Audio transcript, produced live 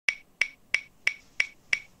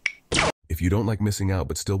If you don't like missing out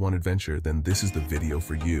but still want adventure, then this is the video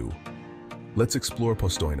for you. Let's explore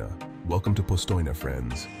Postojna. Welcome to Postojna,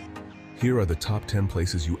 friends. Here are the top 10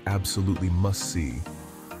 places you absolutely must see.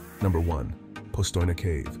 Number 1. Postojna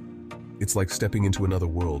Cave. It's like stepping into another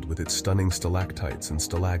world with its stunning stalactites and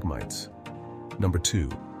stalagmites. Number 2.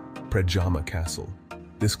 Postojna Castle.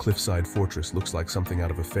 This cliffside fortress looks like something out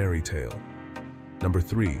of a fairy tale. Number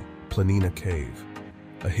 3. Postojna Cave.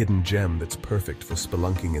 A hidden gem that's perfect for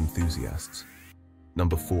spelunking enthusiasts.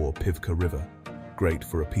 Number 4. Postojna River. Great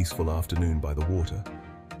for a peaceful afternoon by the water.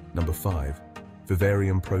 Number 5.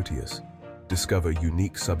 Vivarium Proteus. Discover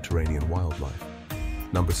unique subterranean wildlife.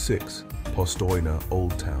 Number 6. Postojna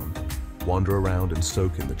Old Town. Wander around and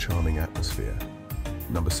soak in the charming atmosphere.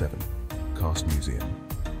 Number 7. Karst Museum.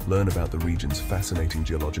 Learn about the region's fascinating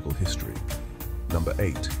geological history. Number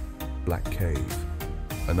 8. Black Cave.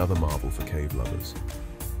 Another marvel for cave lovers.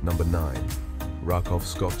 Number 9.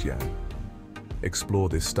 Skotjan. Explore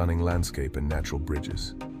this stunning landscape and natural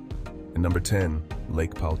bridges. And number 10.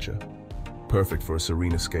 Lake Palcha. Perfect for a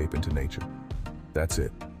serene escape into nature. That's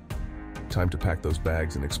it. Time to pack those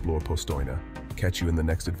bags and explore Postojna. Catch you in the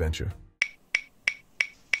next adventure.